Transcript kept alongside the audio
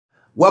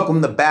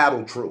Welcome to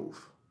Battle Truth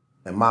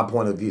and my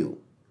point of view.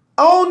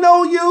 I don't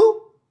know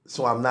you,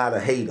 so I'm not a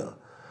hater.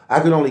 I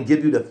can only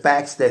give you the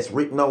facts that's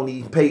written on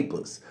these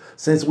papers.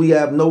 Since we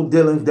have no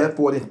dealings,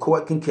 therefore the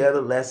court can care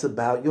less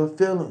about your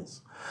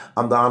feelings.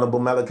 I'm the Honorable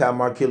Malachi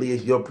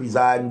Markilius, your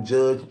presiding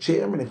judge,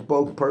 chairman, and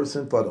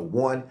spokesperson for the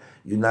One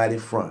United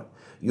Front.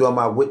 You are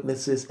my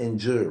witnesses and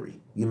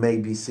jury. You may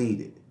be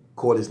seated.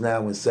 Court is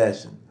now in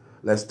session.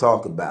 Let's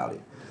talk about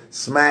it.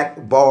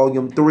 Smack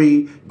Volume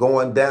 3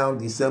 going down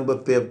December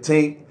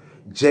 15th.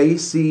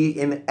 JC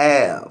and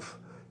Av.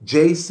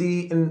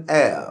 JC and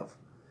Av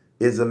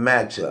is a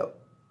matchup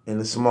in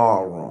the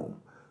small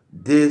room.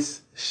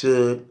 This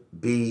should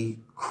be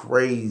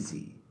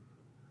crazy.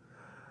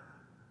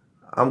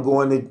 I'm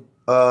going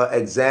to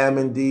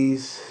examine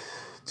these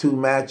two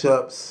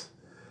matchups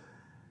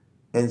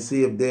and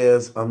see if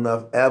there's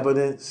enough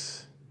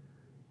evidence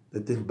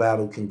that this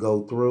battle can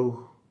go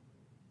through.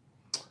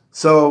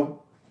 So,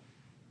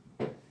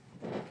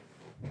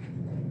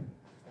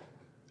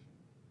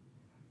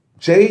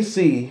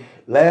 JC,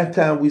 last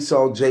time we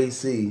saw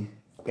JC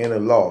in a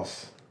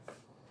loss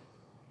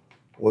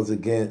was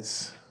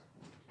against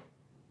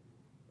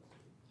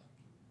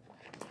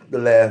the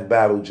last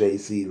battle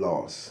JC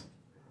lost.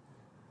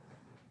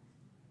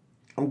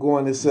 I'm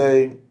going to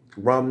say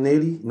Rum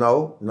Nitty.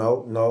 No.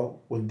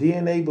 Was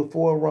DNA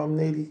before Rum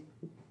Nitty?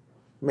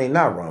 I mean,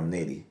 not Rum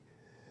Nitty.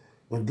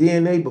 Was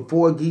DNA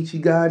before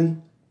Geechee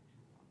Gotti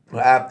or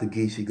after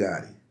Geechee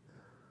Gotti?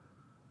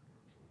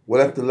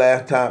 Well, that's the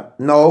last time.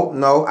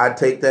 No, I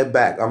take that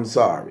back. I'm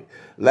sorry.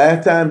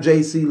 Last time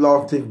JC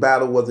lost his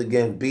battle was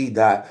against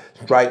B-Dot,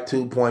 strike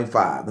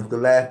 2.5. That's the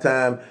last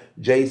time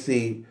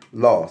JC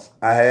lost.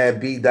 I had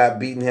B-Dot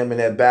beating him in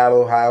that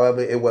battle.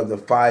 However, it was a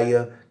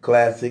fire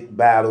classic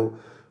battle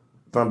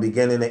from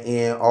beginning to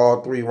end,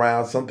 all 3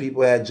 rounds. Some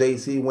people had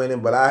JC winning,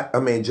 but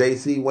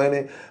JC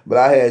winning, but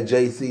I had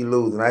JC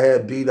losing. I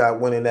had B-Dot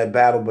winning that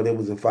battle, but it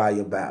was a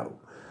fire battle.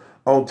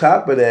 On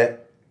top of that,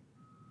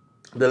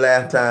 the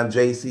last time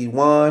JC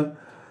won,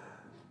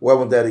 what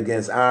was that,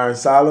 against Iron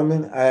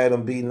Solomon? I had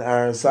him beating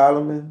Iron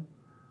Solomon.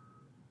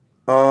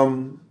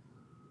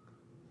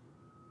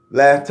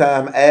 Last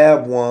time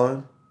Ab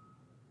won,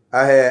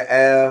 I had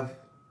Ab.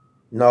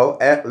 No,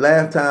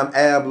 last time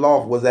Ab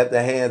lost was at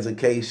the hands of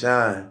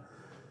K-Shine.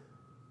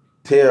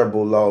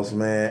 Terrible loss,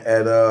 man,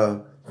 at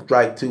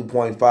strike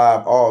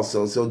 2.5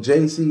 also. So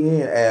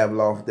JC and Ab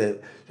lost at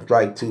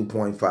strike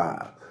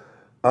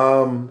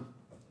 2.5.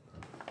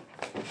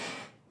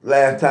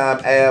 Last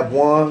time Ab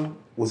won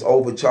was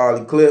over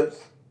Charlie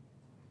Clips.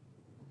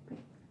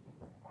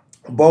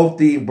 Both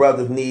these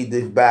brothers need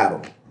this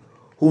battle.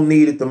 Who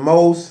need it the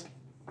most?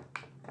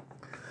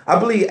 I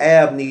believe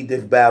Ab need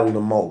this battle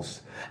the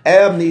most.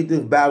 Ab need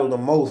this battle the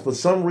most. For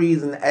some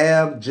reason,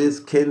 Ab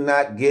just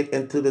cannot get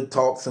into the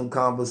talks and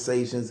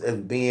conversations as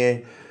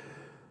being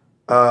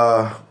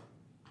one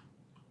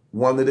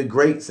of the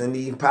greats in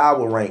these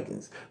power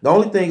rankings. The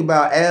only thing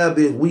about Ab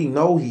is we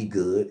know he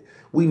good.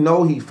 We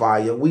know he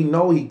fire. We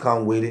know he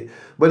come with it.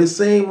 But it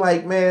seemed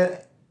like, man,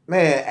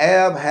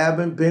 Ab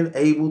haven't been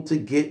able to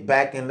get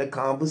back in the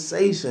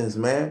conversations,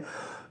 man.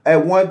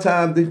 At one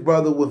time, this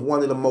brother was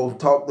one of the most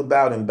talked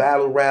about in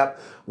battle rap,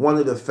 one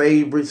of the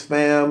favorites,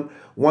 fam,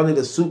 one of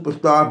the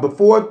superstars.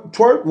 Before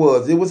Twerk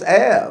was, it was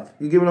Ab.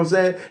 You get what I'm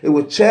saying? It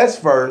was Chess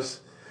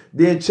first,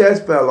 then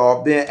Chess fell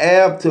off, then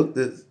Ab took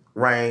the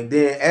reign,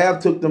 then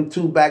Ab took them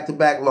 2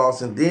 back-to-back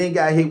losses, then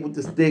got hit with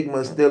the stigma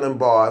of stealing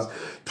bars.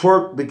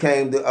 Twerk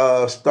became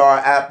the star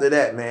after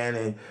that, man,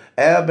 and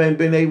Ab ain't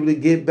been able to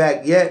get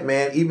back yet,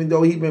 man, even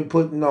though he been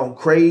putting on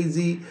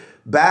crazy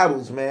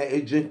battles, man.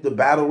 It just, the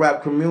battle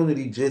rap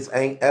community just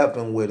ain't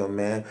effing with him,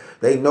 man.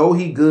 They know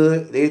he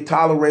good. They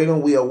tolerate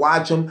him. We'll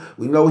watch him.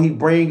 We know he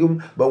bring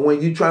him. But when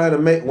they trying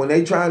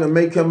to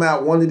make him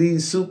out one of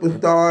these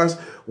superstars,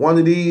 one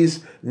of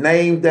these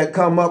names that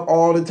come up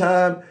all the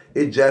time,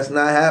 it's just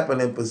not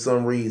happening for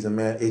some reason,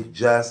 man. It's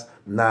just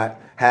not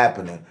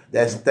happening.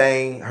 That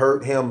thing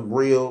hurt him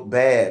real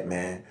bad,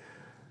 man.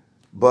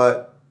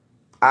 But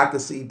I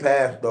could see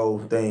past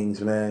those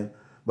things, man.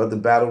 But the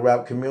battle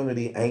rap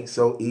community ain't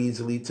so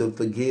easily to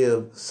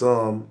forgive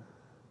some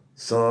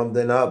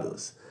than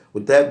others.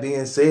 With that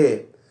being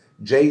said,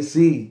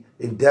 JC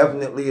is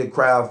definitely a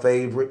crowd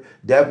favorite,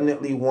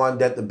 definitely one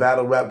that the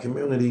battle rap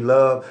community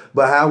love.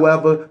 But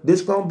however,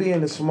 this gonna be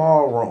in a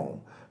small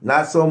room,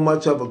 not so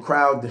much of a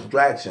crowd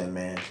distraction,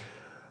 man.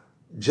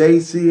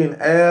 JC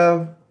and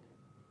Av,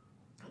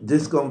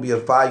 this gonna be a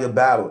fire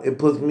battle. It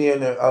puts me in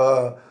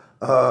the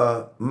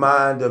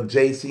mind of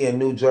JC and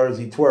New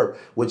Jersey Twerk,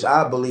 which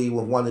I believe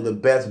was one of the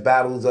best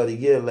battles of the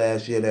year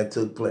last year that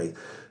took place.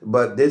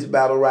 But this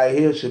battle right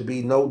here should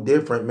be no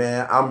different,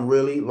 man. I'm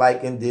really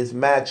liking this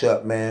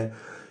matchup, man.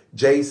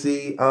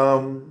 JC,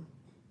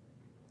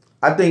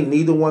 I think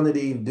neither one of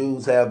these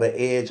dudes have an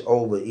edge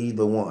over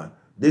either one.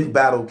 This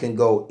battle can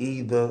go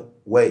either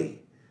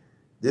way.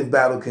 This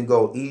battle can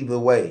go either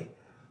way.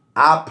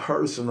 I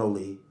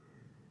personally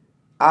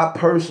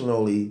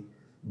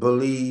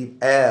believe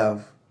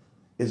Av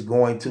is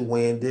going to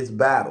win this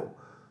battle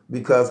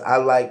because I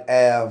like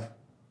Av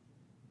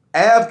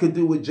Av could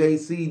do what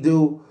JC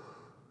do.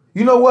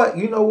 You know what?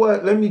 You know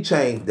what? Let me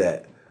change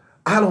that.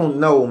 I don't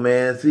know,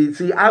 man.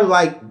 See, I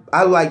like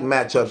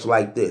matchups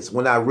like this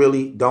when I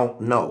really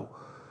don't know.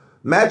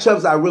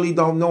 Matchups I really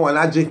don't know and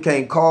I just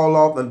can't call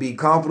off and be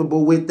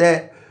comfortable with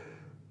that.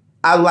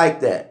 I like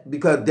that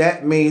because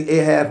that means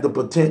it has the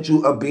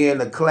potential of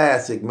being a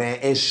classic, man,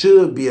 and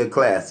should be a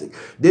classic.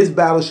 This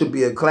battle should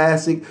be a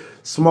classic.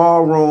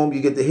 Small room. You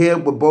get to hear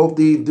what both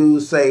these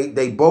dudes say.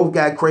 They both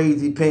got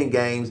crazy pin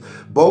games.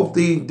 Both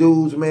these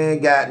dudes, man,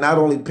 got not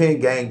only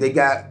pin games, they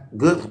got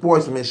good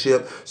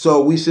sportsmanship.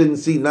 So we shouldn't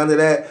see none of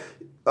that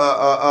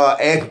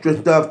extra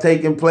stuff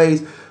taking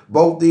place.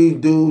 Both these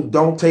dudes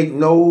don't take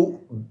no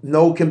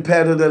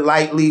competitor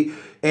lightly,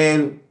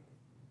 and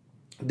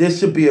this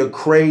should be a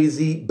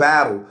crazy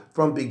battle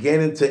from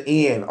beginning to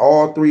end,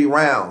 all 3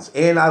 rounds.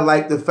 And I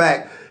like the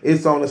fact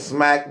it's on the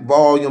Smack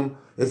Volume.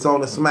 It's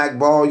on the Smack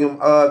Volume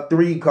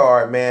 3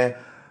 card, man.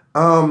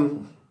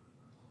 I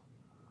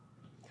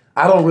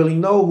don't really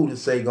know who to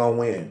say gonna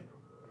win.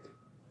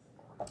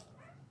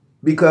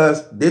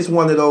 Because this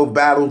one of those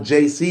battles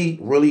JC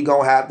really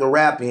gonna have to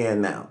rap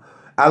in now.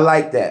 I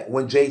like that.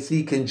 When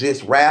JC can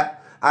just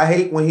rap. I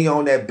hate when he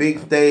on that big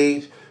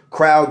stage.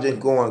 Crowd just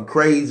going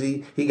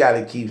crazy. He got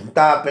to keep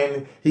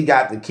stopping. He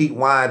got to keep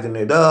winding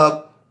it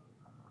up.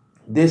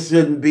 This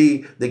shouldn't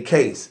be the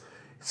case.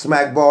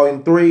 Smack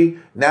Volume 3.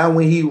 Now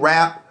when he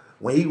rap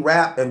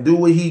and do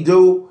what he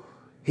do,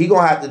 he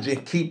going to have to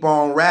just keep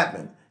on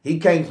rapping. He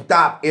can't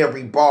stop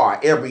every bar,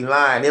 every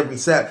line, every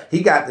set.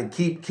 He got to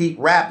keep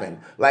rapping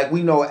like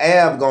we know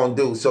Av going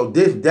to do. So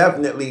this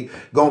definitely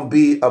going to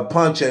be a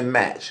punching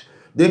match.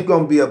 This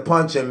going to be a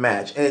punching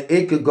match, and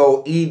it could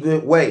go either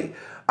way.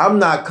 I'm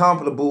not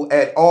comfortable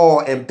at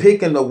all in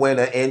picking the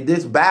winner in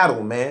this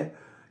battle, man,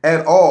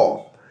 at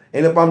all.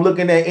 And if I'm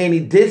looking at any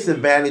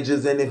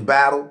disadvantages in this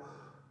battle,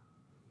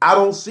 I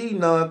don't see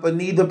none for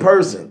neither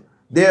person.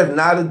 There's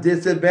not a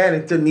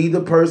disadvantage to neither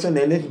person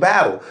in this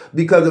battle.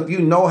 Because if you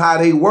know how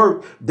they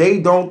work, they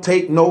don't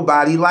take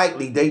nobody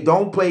lightly. They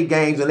don't play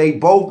games, and they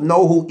both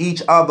know who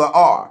each other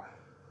are.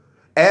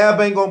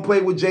 Ab ain't going to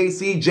play with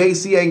JC.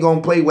 JC ain't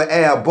going to play with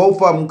Ab.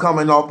 Both of them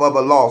coming off of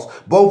a loss.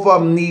 Both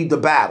of them need the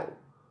battle.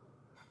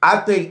 I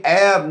think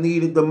Ab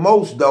needed the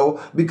most, though,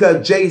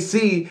 because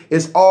JC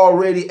is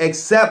already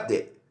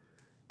accepted.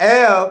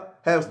 Ab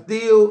have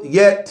still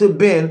yet to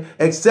been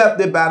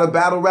accepted by the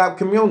battle rap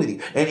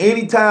community. And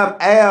anytime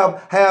Ab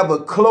have a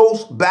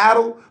close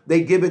battle,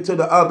 they give it to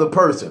the other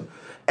person.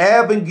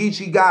 Ab and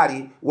Geechee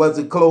Gotti was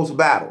a close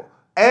battle.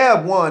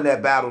 Ab won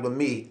that battle to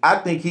me. I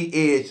think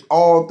he edged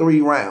all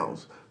 3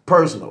 rounds,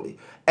 personally.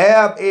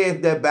 Ab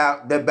edged that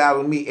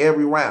battle to me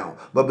every round.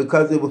 But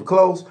because it was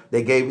close,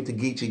 they gave it to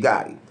Geechee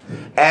Gotti.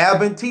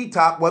 Ab and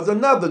T-Top was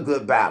another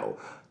good battle.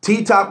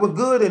 T-Top was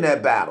good in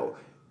that battle.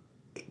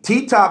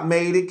 T-Top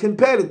made it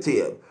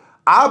competitive.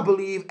 I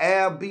believe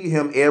Ab beat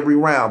him every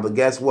round. But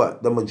guess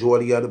what? The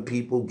majority of the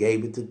people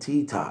gave it to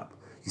T-Top.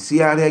 You see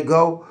how that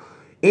go?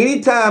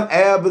 Anytime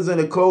Ab is in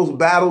a close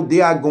battle,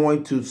 they are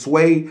going to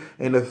sway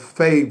in the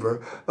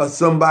favor of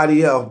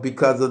somebody else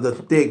because of the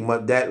stigma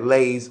that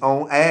lays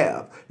on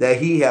Ab that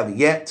he have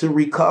yet to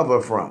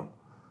recover from.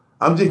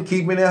 I'm just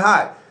keeping it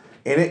hot.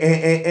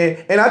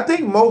 And I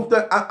think most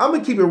of, I'm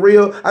going to keep it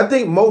real, I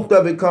think most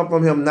of it come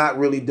from him not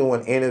really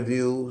doing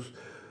interviews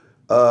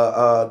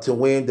to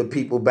win the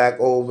people back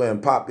over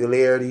in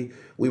popularity.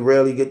 We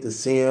rarely get to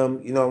see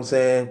him, you know what I'm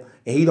saying?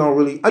 And he don't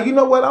really, you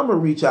know what? I'm going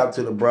to reach out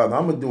to the brother.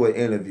 I'm going to do an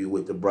interview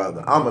with the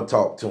brother. I'm going to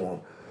talk to him.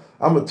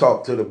 I'm going to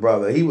talk to the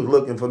brother. He was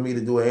looking for me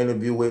to do an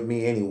interview with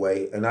me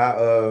anyway. And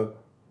I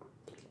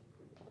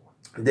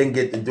didn't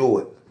get to do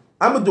it.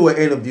 I'm going to do an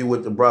interview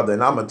with the brother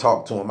and I'm going to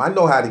talk to him. I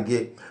know how to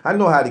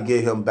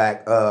get him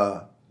back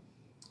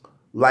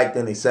liked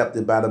and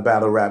accepted by the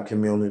battle rap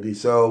community.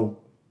 So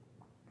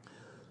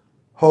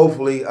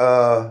hopefully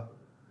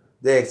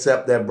they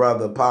accept that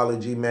brother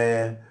apology,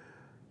 man.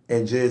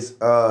 And just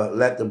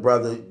let the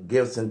brother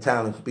gifts and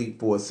talent speak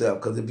for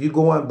itself. Because if you're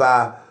going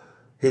by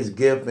his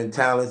gift and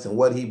talents and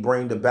what he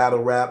bring to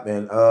battle rap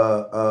and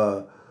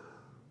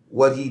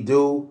what he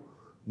do,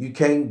 you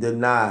can't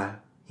deny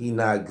he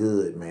not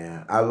good,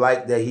 man. I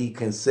like that he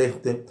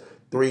consistent,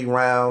 3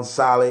 rounds,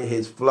 solid,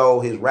 his flow,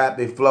 his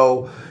rapid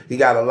flow. He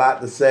got a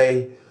lot to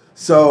say.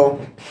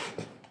 So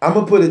I'm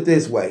going to put it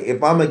this way.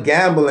 If I'm a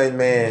gambling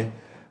man,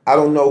 I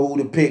don't know who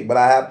to pick, but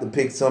I have to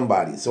pick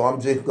somebody. So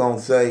I'm just going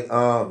to say,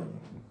 I'm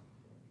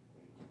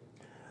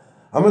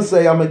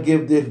going to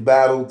give this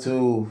battle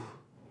to,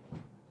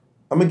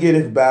 I'm going to give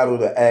this battle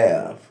to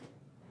Av.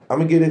 I'm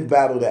going to give this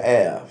battle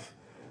to Av.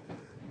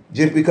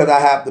 Just because I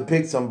have to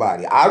pick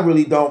somebody. I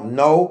really don't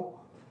know,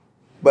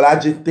 but I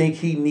just think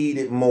he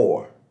needed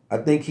more. I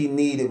think he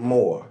needed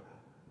more.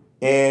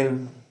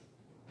 And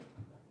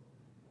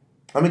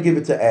I'm going to give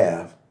it to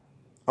Av.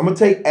 I'm going to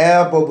take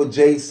Av over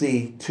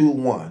JC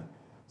 2-1.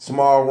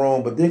 Small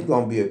room, but this is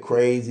going to be a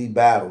crazy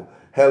battle.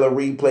 Hella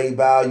replay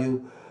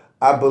value.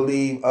 I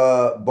believe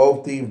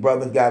both these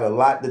brothers got a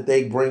lot that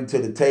they bring to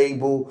the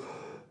table.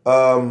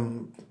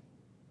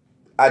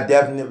 I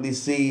definitely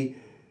see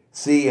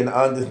and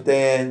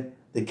understand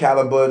the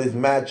caliber of this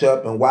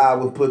matchup and why it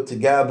was put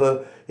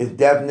together. It's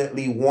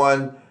definitely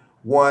one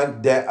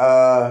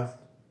that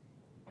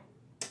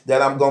that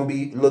I'm going to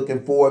be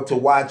looking forward to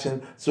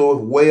watching. So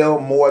it's well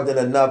more than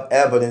enough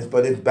evidence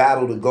for this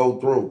battle to go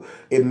through.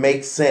 It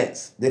makes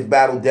sense. This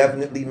battle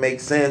definitely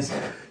makes sense.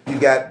 You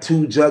got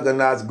two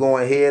juggernauts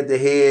going head to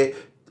head.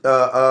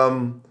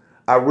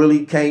 I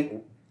really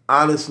can't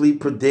honestly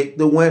predict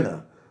the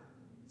winner.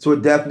 So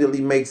it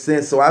definitely makes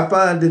sense. So I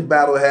find this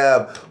battle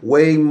have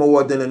way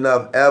more than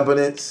enough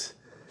evidence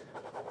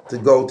to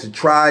go to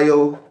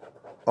trial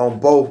on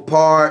both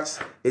parts.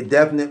 It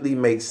definitely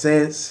makes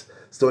sense.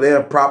 So there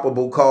are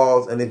probable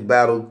cause and this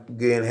battle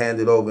getting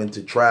handed over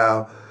into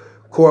trial.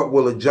 Court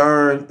will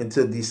adjourn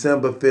until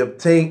December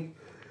 15th,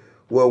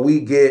 where we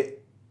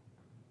get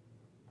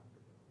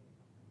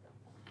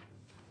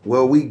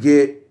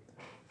the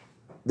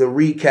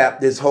recap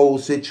this whole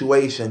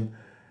situation.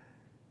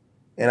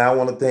 And I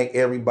want to thank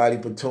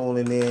everybody for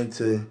tuning in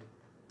to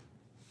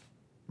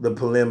the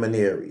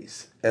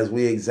preliminaries as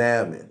we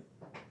examine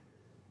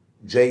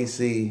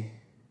JC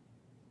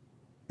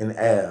and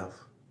Av.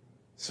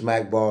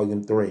 Smack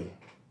Volume 3.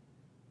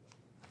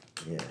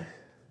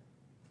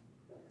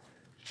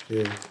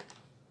 Yeah.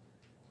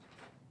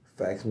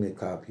 Fax me a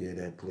copy of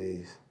that,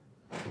 please.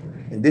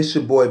 And this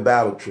your boy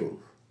Battle Truth.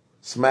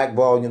 Smack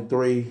Volume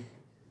 3.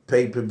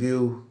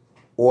 Pay-per-view.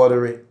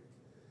 Order it.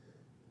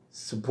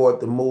 Support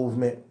the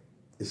movement.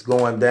 It's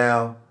going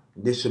down.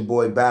 This your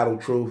boy Battle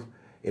Truth.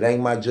 It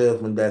ain't my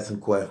judgment that's in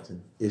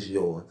question. It's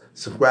yours.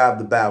 Subscribe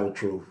to Battle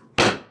Truth.